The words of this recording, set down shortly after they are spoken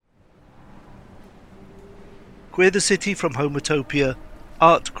Queer the City from Homotopia,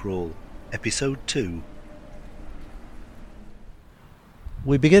 Art Crawl, Episode 2.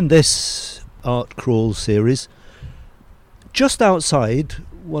 We begin this Art Crawl series just outside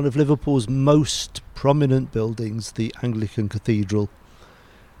one of Liverpool's most prominent buildings, the Anglican Cathedral.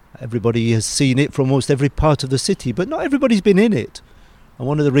 Everybody has seen it from almost every part of the city, but not everybody's been in it. And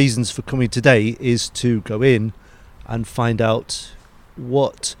one of the reasons for coming today is to go in and find out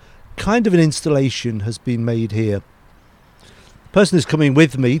what kind of an installation has been made here. The person who's coming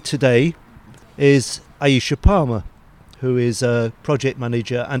with me today is Aisha Palmer, who is a project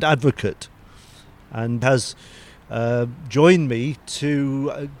manager and advocate, and has joined me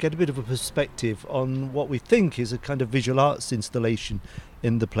to get a bit of a perspective on what we think is a kind of visual arts installation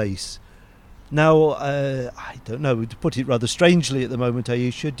in the place. Now, I don't know, to put it rather strangely at the moment,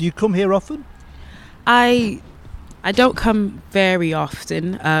 Aisha, do you come here often? I don't come very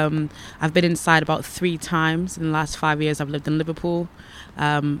often. I've been inside about 3 times in the last 5 years I've lived in Liverpool.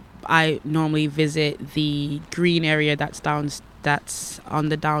 I normally visit the green area that's on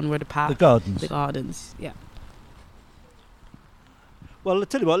the downward path. The gardens. The gardens, yeah. Well, I'll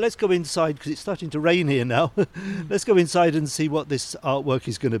tell you what, let's go inside because it's starting to rain here now. Let's go inside and see what this artwork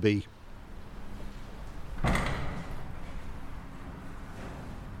is going to be.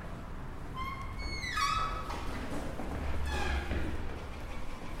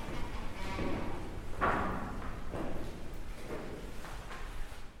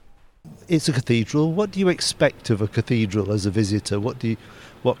 It's a cathedral. What do you expect of a cathedral as a visitor?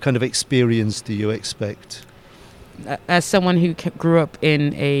 What kind of experience do you expect? As someone who grew up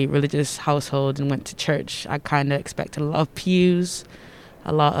in a religious household and went to church, I kind of expected a lot of pews,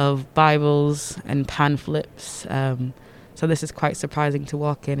 a lot of Bibles and pamphlets. So this is quite surprising to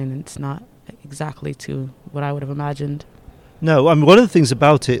walk in, and it's not exactly to what I would have imagined. No, I mean, one of the things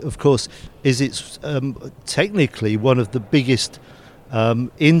about it, of course, is it's technically one of the biggest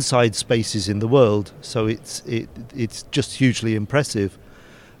inside spaces in the world. So it's just hugely impressive.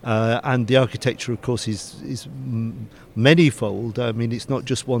 And the architecture, of course, is manyfold. I mean, it's not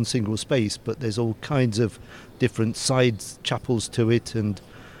just one single space, but there's all kinds of different side chapels to it, and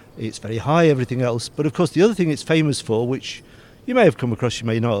it's very high, everything else. But, of course, the other thing it's famous for, which you may have come across, you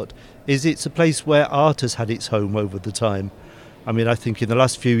may not, is it's a place where art has had its home over the time. I mean, I think in the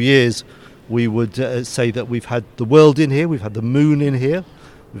last few years, we would say that we've had the world in here, we've had the moon in here,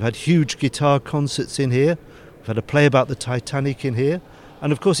 we've had huge guitar concerts in here, we've had a play about the Titanic in here.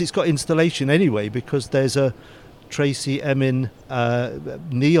 And of course it's got installation anyway, because there's a Tracey Emin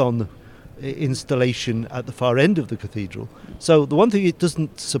neon installation at the far end of the cathedral. So the one thing it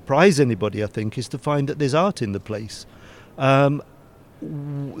doesn't surprise anybody, I think, is to find that there's art in the place.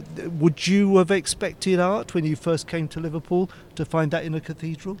 Would you have expected art when you first came to Liverpool to find that in a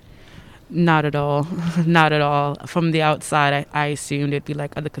cathedral? Not at all. Not at all. From the outside, I assumed it'd be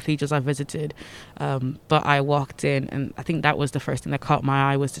like other cathedrals I visited. But I walked in, and I think that was the first thing that caught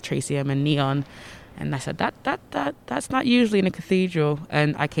my eye was the Tracey Emin neon. And I said, that's not usually in a cathedral.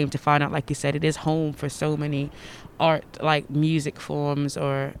 And I came to find out, like you said, it is home for so many art, like music forms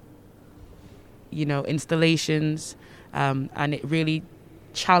or, installations. And it really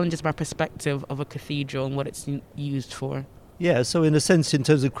challenges my perspective of a cathedral and what it's used for. Yeah, so in a sense, in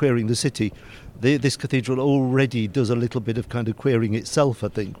terms of queering the city, this cathedral already does a little bit of kind of queering itself, I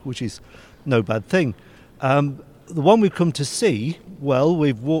think, which is no bad thing. The one we've come to see, well,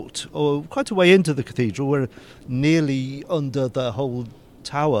 we've walked quite a way into the cathedral. We're nearly under the whole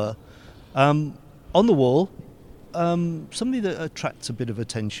tower. On the wall, something that attracts a bit of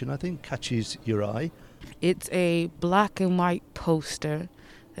attention, I think, catches your eye. It's a black and white poster.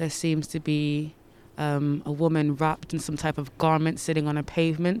 There seems to be a woman wrapped in some type of garment sitting on a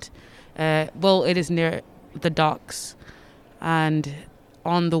pavement. It is near the docks. And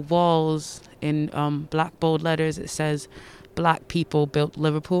on the walls in black bold letters it says, "Black people built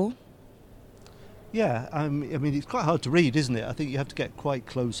Liverpool." Yeah, I mean, it's quite hard to read, isn't it? I think you have to get quite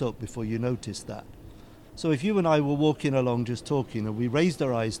close up before you notice that. So if you and I were walking along just talking and we raised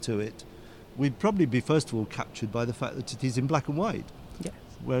our eyes to it, we'd probably be first of all captured by the fact that it is in black and white. Yes.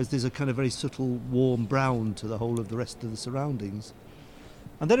 Whereas there's a kind of very subtle warm brown to the whole of the rest of the surroundings.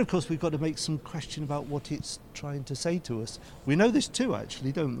 And then, of course, we've got to make some question about what it's trying to say to us. We know there's 2,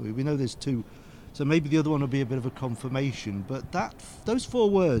 actually, don't we? We know there's 2. So maybe the other one will be a bit of a confirmation. But those 4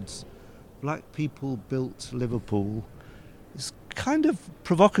 words, black people built Liverpool, is kind of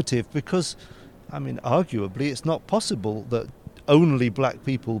provocative because, I mean, arguably it's not possible that only black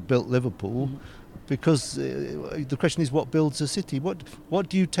people built Liverpool. Because the question is, what builds a city? What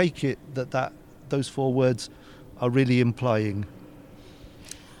do you take it that those 4 words are really implying?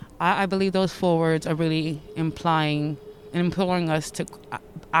 I believe those four words are really imploring us to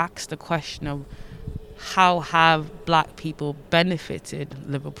ask the question of how have black people benefited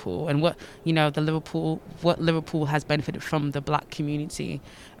Liverpool, and what Liverpool has benefited from the black community,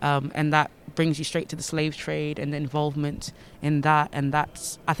 and that brings you straight to the slave trade and the involvement in that. And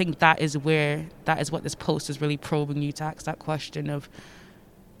I think that is what this post is really probing you to ask that question of,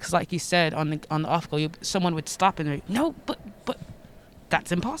 because like you said on the article, someone would stop and like, no, but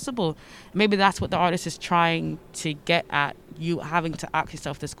that's impossible. Maybe that's what the artist is trying to get at, you having to ask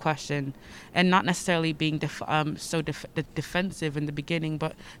yourself this question, and not necessarily being defensive in the beginning,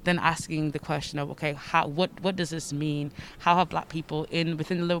 but then asking the question of, okay, what does this mean? How have black people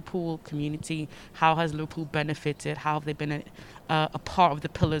within the Liverpool community, how has Liverpool benefited? How have they been a part of the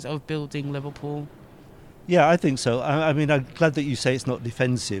pillars of building Liverpool? Yeah, I think so. I mean, I'm glad that you say it's not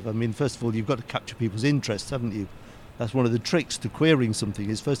defensive. I mean, first of all, you've got to capture people's interests, haven't you? That's one of the tricks to querying something,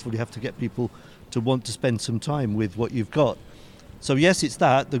 is first of all you have to get people to want to spend some time with what you've got. So yes, it's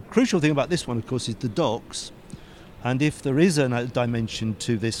that. The crucial thing about this one, of course, is the docks. And if there is a dimension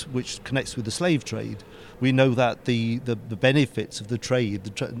to this which connects with the slave trade, we know that the benefits of the trade,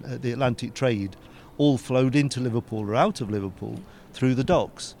 the Atlantic trade, all flowed into Liverpool or out of Liverpool through the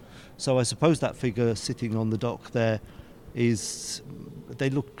docks. So I suppose that figure sitting on the dock there is,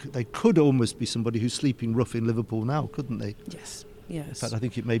 they could almost be somebody who's sleeping rough in Liverpool now, couldn't they? Yes. In fact, I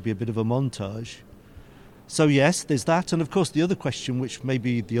think it may be a bit of a montage. So yes, there's that. And of course the other question, which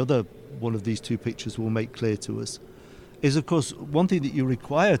maybe the other one of these two pictures will make clear to us, is of course one thing that you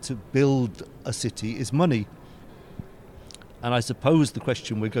require to build a city is money. And I suppose the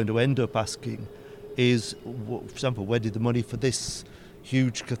question we're going to end up asking is, for example, where did the money for this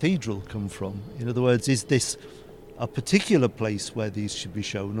huge cathedral come from? In other words, is this a particular place where these should be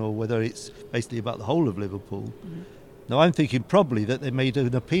shown, or whether it's basically about the whole of Liverpool? Mm-hmm. Now I'm thinking probably that they made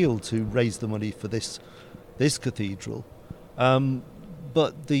an appeal to raise the money for this cathedral,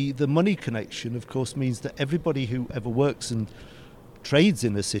 but the money connection of course means that everybody who ever works and trades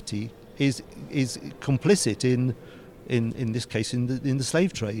in a city is complicit in this case in the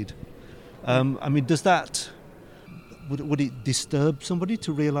slave trade. I mean, does that, would it disturb somebody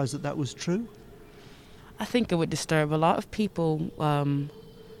to realise that was true? I think it would disturb a lot of people,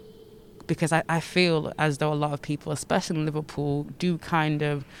 because I feel as though a lot of people, especially in Liverpool, do kind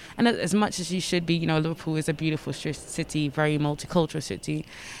of, and as much as you should be, Liverpool is a beautiful city, very multicultural city,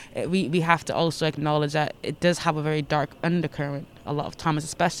 we have to also acknowledge that it does have a very dark undercurrent a lot of times,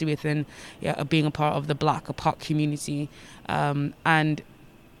 especially within being a part of the black APOC community, and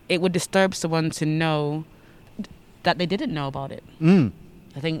it would disturb someone to know that they didn't know about it.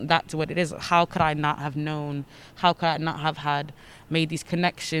 I think that's what it is. How could I not have known? How could I not have made these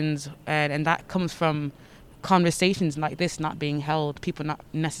connections? And that comes from conversations like this not being held, people not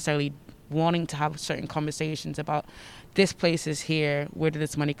necessarily wanting to have certain conversations about this place is here, where did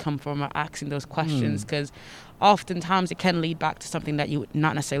this money come from, or asking those questions, because oftentimes it can lead back to something that you're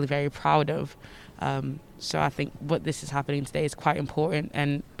not necessarily very proud of. So I think what this is happening today is quite important,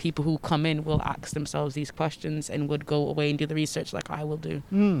 and people who come in will ask themselves these questions and would go away and do the research like I will do.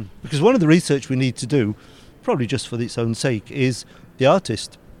 Because one of the research we need to do, probably just for its own sake, is the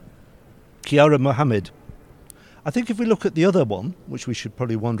artist, Kiara Mohammed. I think if we look at the other one, which we should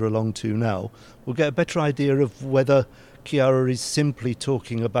probably wander along to now, we'll get a better idea of whether Kiara is simply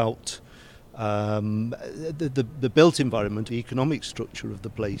talking about the built environment, the economic structure of the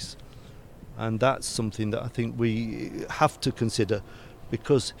place. And that's something that I think we have to consider,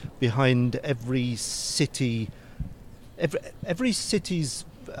 because behind every city, every city's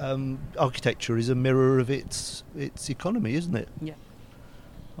architecture is a mirror of its economy, isn't it? Yeah.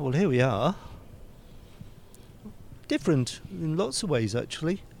 Oh, well, here we are. Different in lots of ways,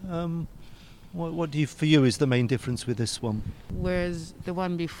 actually. What do you, for you, is the main difference with this one? Whereas the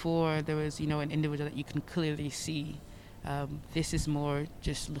one before, there was, an individual that you can clearly see. This is more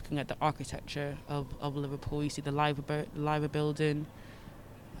just looking at the architecture of Liverpool. You see the Liver building.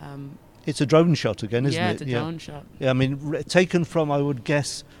 It's a drone shot again, isn't it? Yeah, it's a drone shot. Yeah, I mean, taken from, I would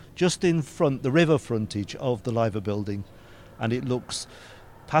guess, just in front, the river frontage of the Liver building. And it looks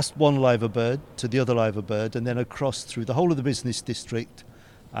past one Liver bird to the other Liver bird, and then across through the whole of the business district,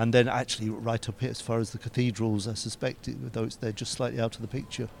 and then actually right up here as far as the cathedrals, I suspect, though they're just slightly out of the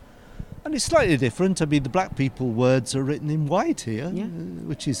picture. And it's slightly different. I mean, the black people words are written in white here,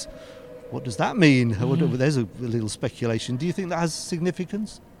 which is, what does that mean? There's a little speculation. Do you think that has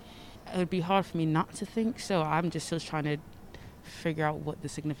significance? It would be hard for me not to think so. I'm just still trying to figure out what the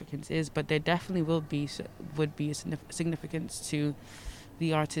significance is, but there definitely would be a significance to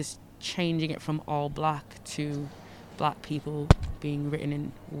the artist changing it from all black to black people being written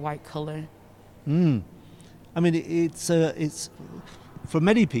in white colour. I mean, it's for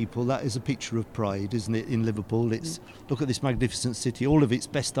many people that is a picture of pride, isn't it? In Liverpool, it's look at this magnificent city. All of its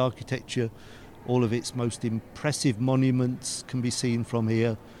best architecture, all of its most impressive monuments can be seen from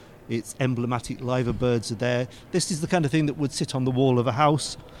here. Its emblematic liver birds are there. This is the kind of thing that would sit on the wall of a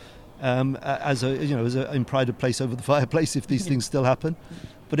house, as a in pride of place over the fireplace if these things still happen.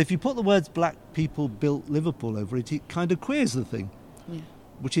 But if you put the words "Black people built Liverpool" over it, it kind of queers the thing,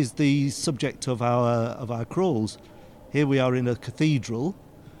 which is the subject of our crawls. Here we are in a cathedral,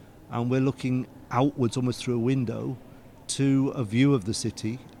 and we're looking outwards, almost through a window, to a view of the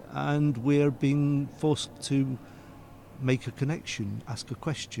city, and we're being forced to make a connection, ask a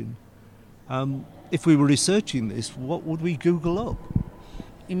question. If we were researching this, what would we Google up?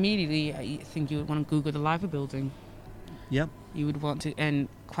 Immediately, I think you would want to Google the Liver Building. Yeah. You would want to, and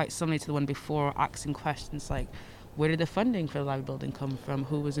quite similar to the one before, asking questions like, where did the funding for the Liver Building come from?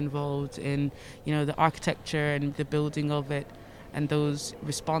 Who was involved in, the architecture and the building of it, and those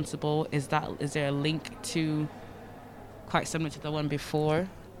responsible? Is there a link to, quite similar to the one before?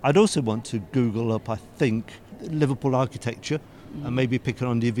 I'd also want to Google up, I think, Liverpool architecture, and maybe pick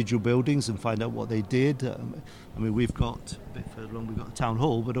on individual buildings and find out what they did. We've got, a bit further on, we've got a town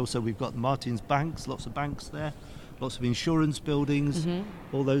hall, but also we've got Martin's Banks, lots of banks there, lots of insurance buildings,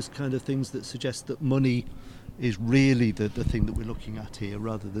 all those kind of things that suggest that money is really the thing that we're looking at here,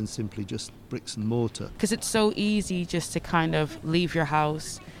 rather than simply just bricks and mortar. Because it's so easy just to kind of leave your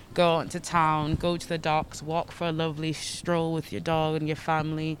house, go out into town, go to the docks, walk for a lovely stroll with your dog and your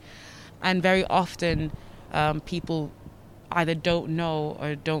family. And very often people either don't know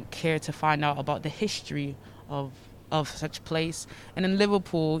or don't care to find out about the history of such place. And in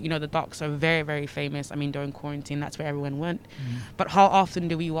Liverpool, the docks are very, very famous. I mean, during quarantine, that's where everyone went. But how often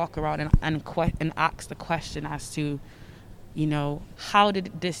do we walk around and ask the question as to, how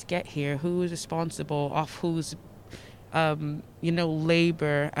did this get here? Who is responsible? Of whose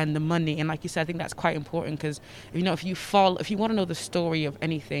labor and the money? And like you said, I think that's quite important, because if you want to know the story of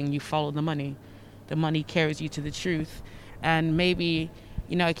anything, you follow the money. The money carries you to the truth. And maybe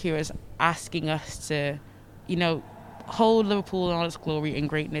Akira is asking us to hold Liverpool in all its glory and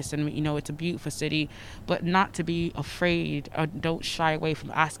greatness, and it's a beautiful city, but not to be afraid, or don't shy away from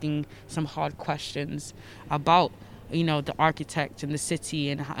asking some hard questions about the architect and the city,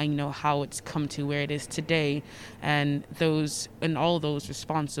 and how it's come to where it is today, and all those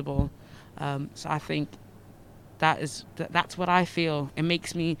responsible. So I think that's what I feel. It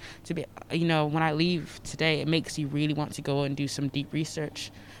makes me to be, when I leave today, it makes you really want to go and do some deep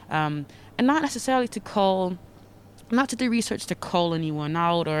research, and not necessarily not to do research to call anyone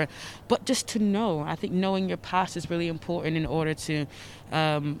out, but just to know. I think knowing your past is really important in order to,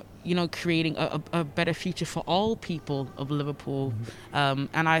 creating a better future for all people of Liverpool.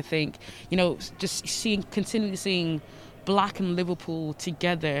 And I think, just continually seeing Black and Liverpool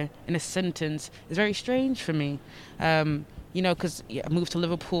together in a sentence is very strange for me. Because I moved to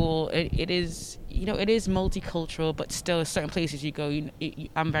Liverpool. It is multicultural, but still, certain places you go,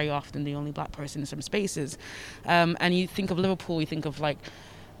 I'm very often the only Black person in some spaces. And you think of Liverpool, you think of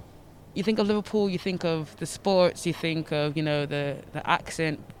the sports, you think of the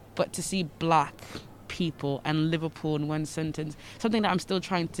accent, but to see Black people and Liverpool in one sentence, something that I'm still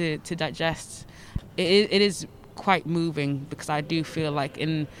trying to digest. It is quite moving, because I do feel like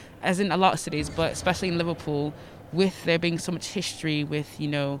as in a lot of cities, but especially in Liverpool, with there being so much history with,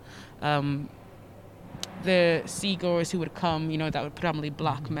 the seagoers who would come, that were predominantly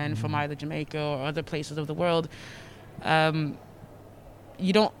Black men from either Jamaica or other places of the world,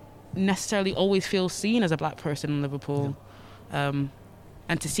 you don't necessarily always feel seen as a Black person in Liverpool. And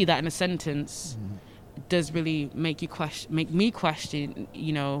to see that in a sentence does really make me question,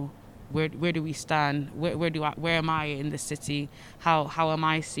 where do we stand? Where am I in the city? How am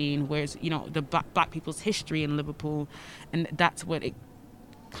I seen? Where's the black people's history in Liverpool? And that's what it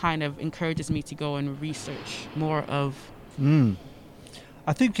kind of encourages me to go and research more of.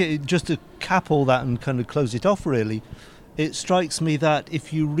 I think just to cap all that and kind of close it off, really, it strikes me that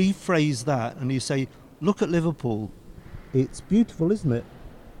if you rephrase that and you say, look at Liverpool, it's beautiful, isn't it?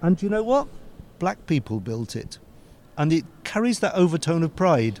 And you know what? Black people built it. And it carries that overtone of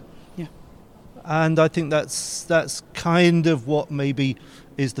pride. Yeah. And I think that's kind of what maybe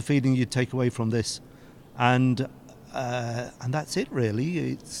is the feeling you'd take away from this. And that's it, really.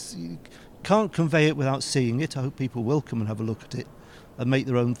 You can't convey it without seeing it. I hope people will come and have a look at it and make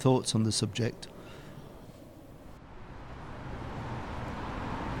their own thoughts on the subject.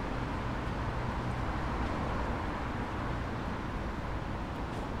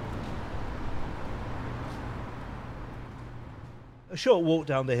 short walk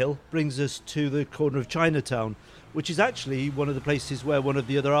down the hill brings us to the corner of Chinatown, which is actually one of the places where one of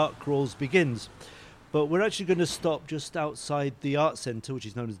the other art crawls begins. But we're actually going to stop just outside the art centre, which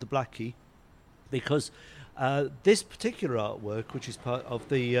is known as the Blackie, because this particular artwork, which is part of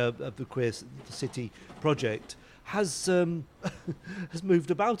the Queer City project, has has moved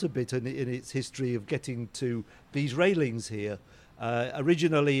about a bit in its history of getting to these railings here.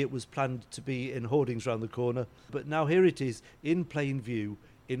 Originally, it was planned to be in hoardings round the corner, but now here it is in plain view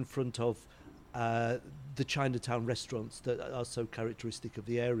in front of the Chinatown restaurants that are so characteristic of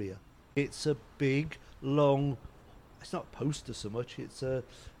the area. It's a big, long, it's not a poster so much, it's a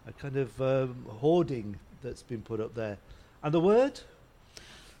kind of hoarding that's been put up there. And the word?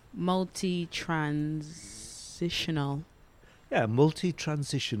 Multi-transitional. Yeah,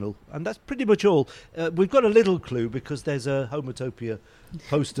 multi-transitional. And that's pretty much all. We've got a little clue because there's a Homotopia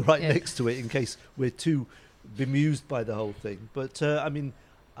poster right next to it in case we're too bemused by the whole thing. But,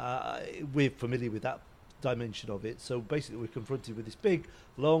 we're familiar with that dimension of it. So basically we're confronted with this big,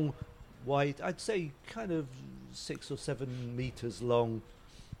 long, white, I'd say kind of 6 or 7 meters long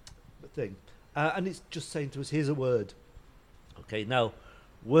thing. And it's just saying to us, here's a word. Okay, now,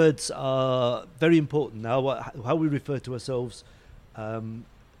 words are very important now. How we refer to ourselves,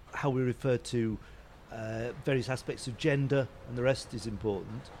 how we refer to various aspects of gender, and the rest is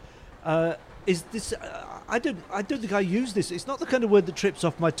important. Is this? I don't think I use this. It's not the kind of word that trips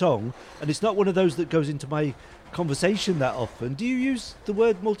off my tongue, and it's not one of those that goes into my conversation that often. Do you use the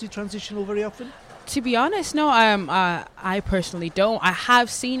word multi-transitional very often? To be honest, no. I personally don't. I have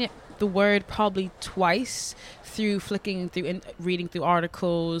seen the word probably twice through flicking through and reading through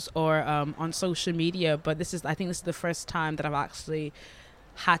articles or on social media, but I think this is the first time that I've actually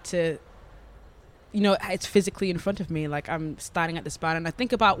had to, it's physically in front of me, like I'm standing at this banner, and I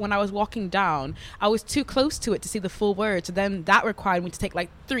think about when I was walking down, I was too close to it to see the full word, so then that required me to take like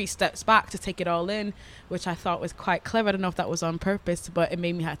 3 steps back to take it all in, which I thought was quite clever. I don't know if that was on purpose, but it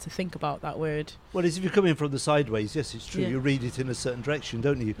made me have to think about that word. Well, as if you're coming from the sideways, yes, it's true. Yeah. You read it in a certain direction,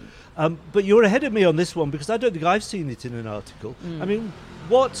 don't you? But you're ahead of me on this one because I don't think I've seen it in an article. I mean,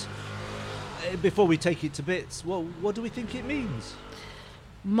 before we take it to bits, what do we think it means?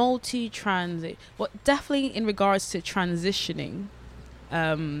 Multi-transit, well, definitely in regards to transitioning,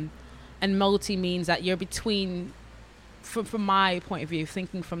 and multi means that you're between, from my point of view,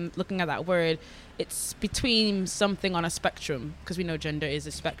 thinking from looking at that word, it's between something on a spectrum, because we know gender is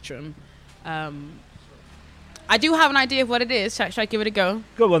a spectrum. I do have an idea of what it is. Should I give it a go?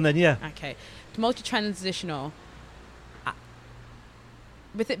 Go on then, yeah. Okay. Multi-transitional,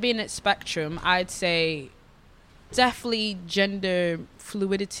 with it being a spectrum, I'd say definitely gender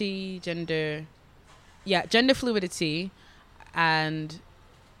fluidity and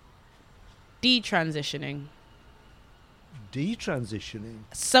detransitioning.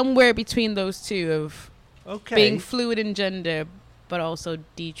 Somewhere between those two of being fluid in gender but also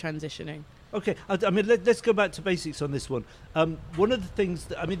detransitioning. Okay, I mean, let's go back to basics on this one. One of the things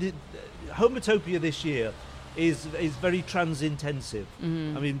that, Homotopia this year is very trans intensive.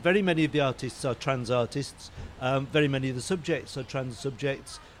 Mm-hmm. I mean, very many of the artists are trans artists, very many of the subjects are trans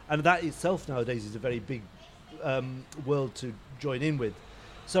subjects, and that itself nowadays is a very big world to join in with.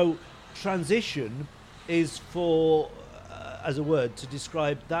 So transition is as a word to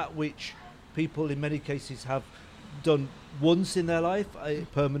describe that which people in many cases have done once in their life,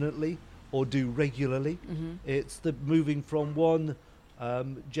 permanently, or do regularly. Mm-hmm. It's the moving from one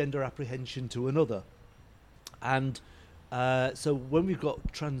gender apprehension to another. And so when we've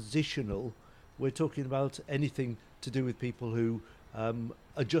got transitional, we're talking about anything to do with people who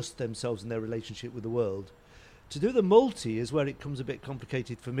adjust themselves in their relationship with the world. To do the multi is where it comes a bit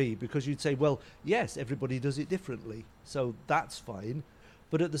complicated for me, because you'd say, well, yes, everybody does it differently, so that's fine.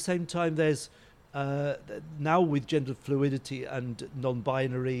 But at the same time, there's now with gender fluidity and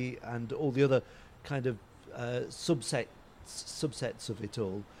non-binary and all the other kind of subsets of it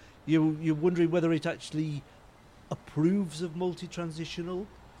all, you're wondering whether it actually approves of multi-transitional.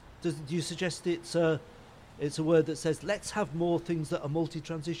 Do you suggest it's a word that says let's have more things that are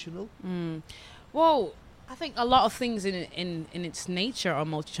multi-transitional? Well, I think a lot of things in its nature are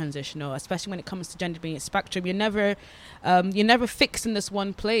multi-transitional, especially when it comes to gender being a spectrum. You're never fixed in this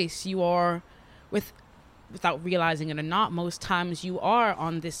one place. You are, without realizing it or not, most times you are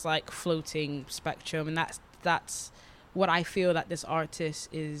on this like floating spectrum, and that's what I feel that this artist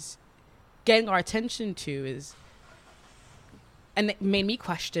is getting our attention to and it made me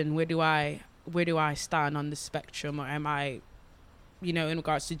question where do I stand on the spectrum, or am I, in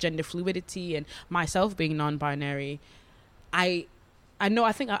regards to gender fluidity and myself being non-binary, I I know.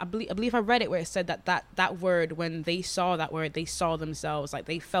 I believe I read it where it said that word, when they saw that word, they saw themselves. Like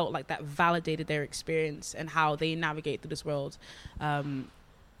they felt like that validated their experience and how they navigate through this world. And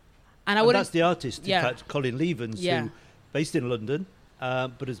that's the artist, yeah. in fact, Colin Levens, Yeah. who based in London,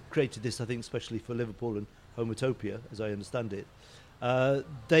 but has created this, I think, especially for Liverpool and Homotopia, as I understand it.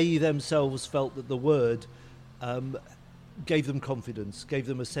 They themselves felt that the word gave them confidence, gave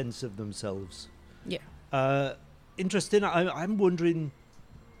them a sense of themselves. Yeah. Interesting. I'm wondering,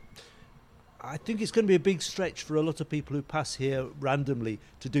 I think it's going to be a big stretch for a lot of people who pass here randomly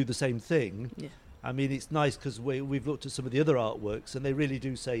to do the same thing. Yeah. I mean, it's nice because we've looked at some of the other artworks and they really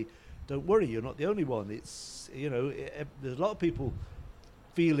do say, don't worry, you're not the only one. It's, there's a lot of people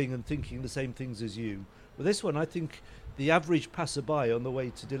feeling and thinking the same things as you. But this one, I think the average passerby on the way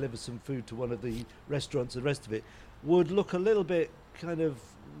to deliver some food to one of the restaurants and the rest of it would look a little bit kind of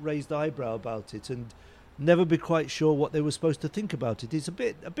raised eyebrow about it and never be quite sure what they were supposed to think about it. It's a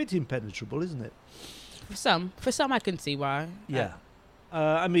bit impenetrable, isn't it? For some I can see why. Yeah.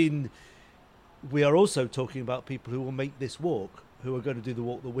 I mean, we are also talking about people who will make this walk, who are going to do the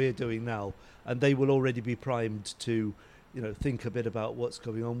walk that we're doing now, and they will already be primed to, think a bit about what's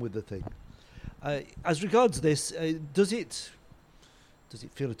going on with the thing. As regards this, does it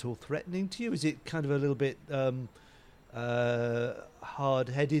feel at all threatening to you? Is it kind of a little bit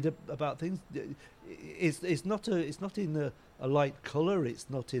hard-headed about things? It's not in a light colour. It's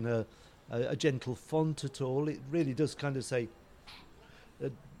not in a gentle font at all. It really does kind of say.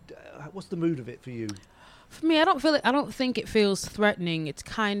 What's the mood of it for you? For me, I don't think it feels threatening. It's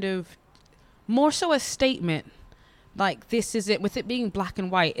kind of more so a statement. Like, this is it. With it being black and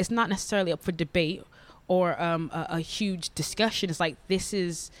white, it's not necessarily up for debate or a huge discussion. It's like this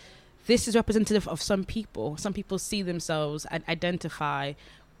is representative of some people. Some people see themselves and identify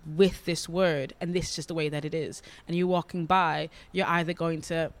with this word, and this is just the way that it is. And you're walking by, you're either going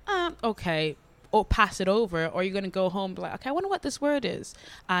to okay, or pass it over, or you're going to go home and be like, okay, I wonder what this word is,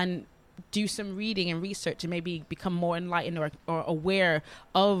 and do some reading and research and maybe become more enlightened or aware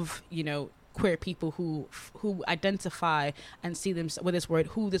of queer people who identify and see them with this word,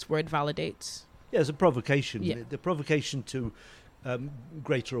 who this word validates. Yeah, it's a provocation. Yeah. The provocation to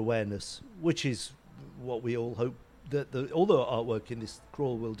greater awareness, which is what we all hope that all the artwork in this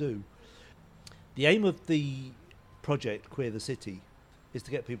crawl will do. The aim of the project, Queer the City, is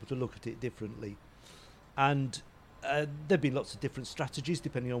to get people to look at it differently. And there have been lots of different strategies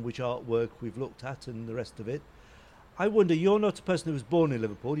depending on which artwork we've looked at and the rest of it. I wonder, you're not a person who was born in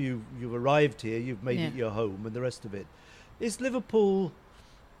Liverpool. You've arrived here, you've made it your home and the rest of it. Is Liverpool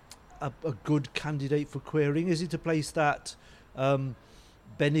a good candidate for queering? Is it a place that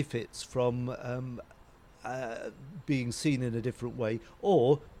benefits from being seen in a different way?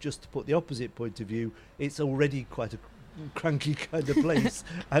 Or, just to put the opposite point of view, it's already quite a cranky kind of place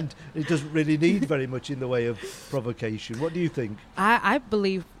and it doesn't really need very much in the way of provocation. What do you think? I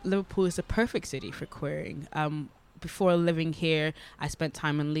believe Liverpool is a perfect city for queering. Before living here, I spent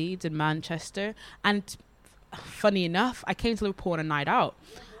time in Leeds and Manchester, and funny enough, I came to Liverpool on a night out,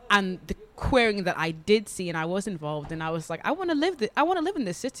 and the queering that I did see and I was involved in, I was like, I want to live in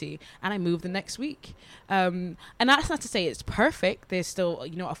this city, and I moved the next week. And that's not to say it's perfect. There's still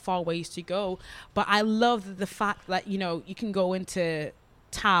a far ways to go, but I love the fact that you can go into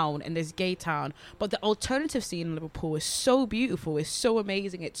town and there's gay town, but the alternative scene in Liverpool is so beautiful, it's so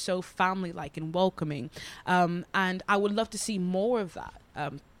amazing, it's so family like and welcoming, and I would love to see more of that.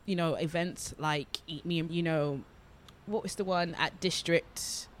 Events like Eat Me, what was the one at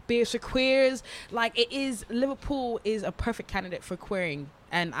District, Beers for Queers. Like, Liverpool is a perfect candidate for queering,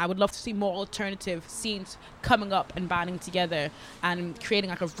 and I would love to see more alternative scenes coming up and banding together and creating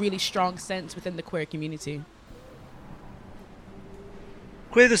like a really strong sense within the queer community.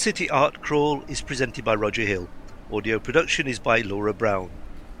 Queer the City Art Crawl is presented by Roger Hill. Audio production is by Laura Brown.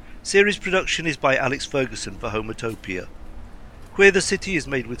 Series production is by Alex Ferguson for Homotopia. Queer the City is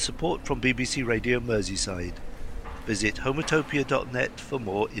made with support from BBC Radio Merseyside. Visit homotopia.net for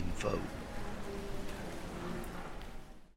more info.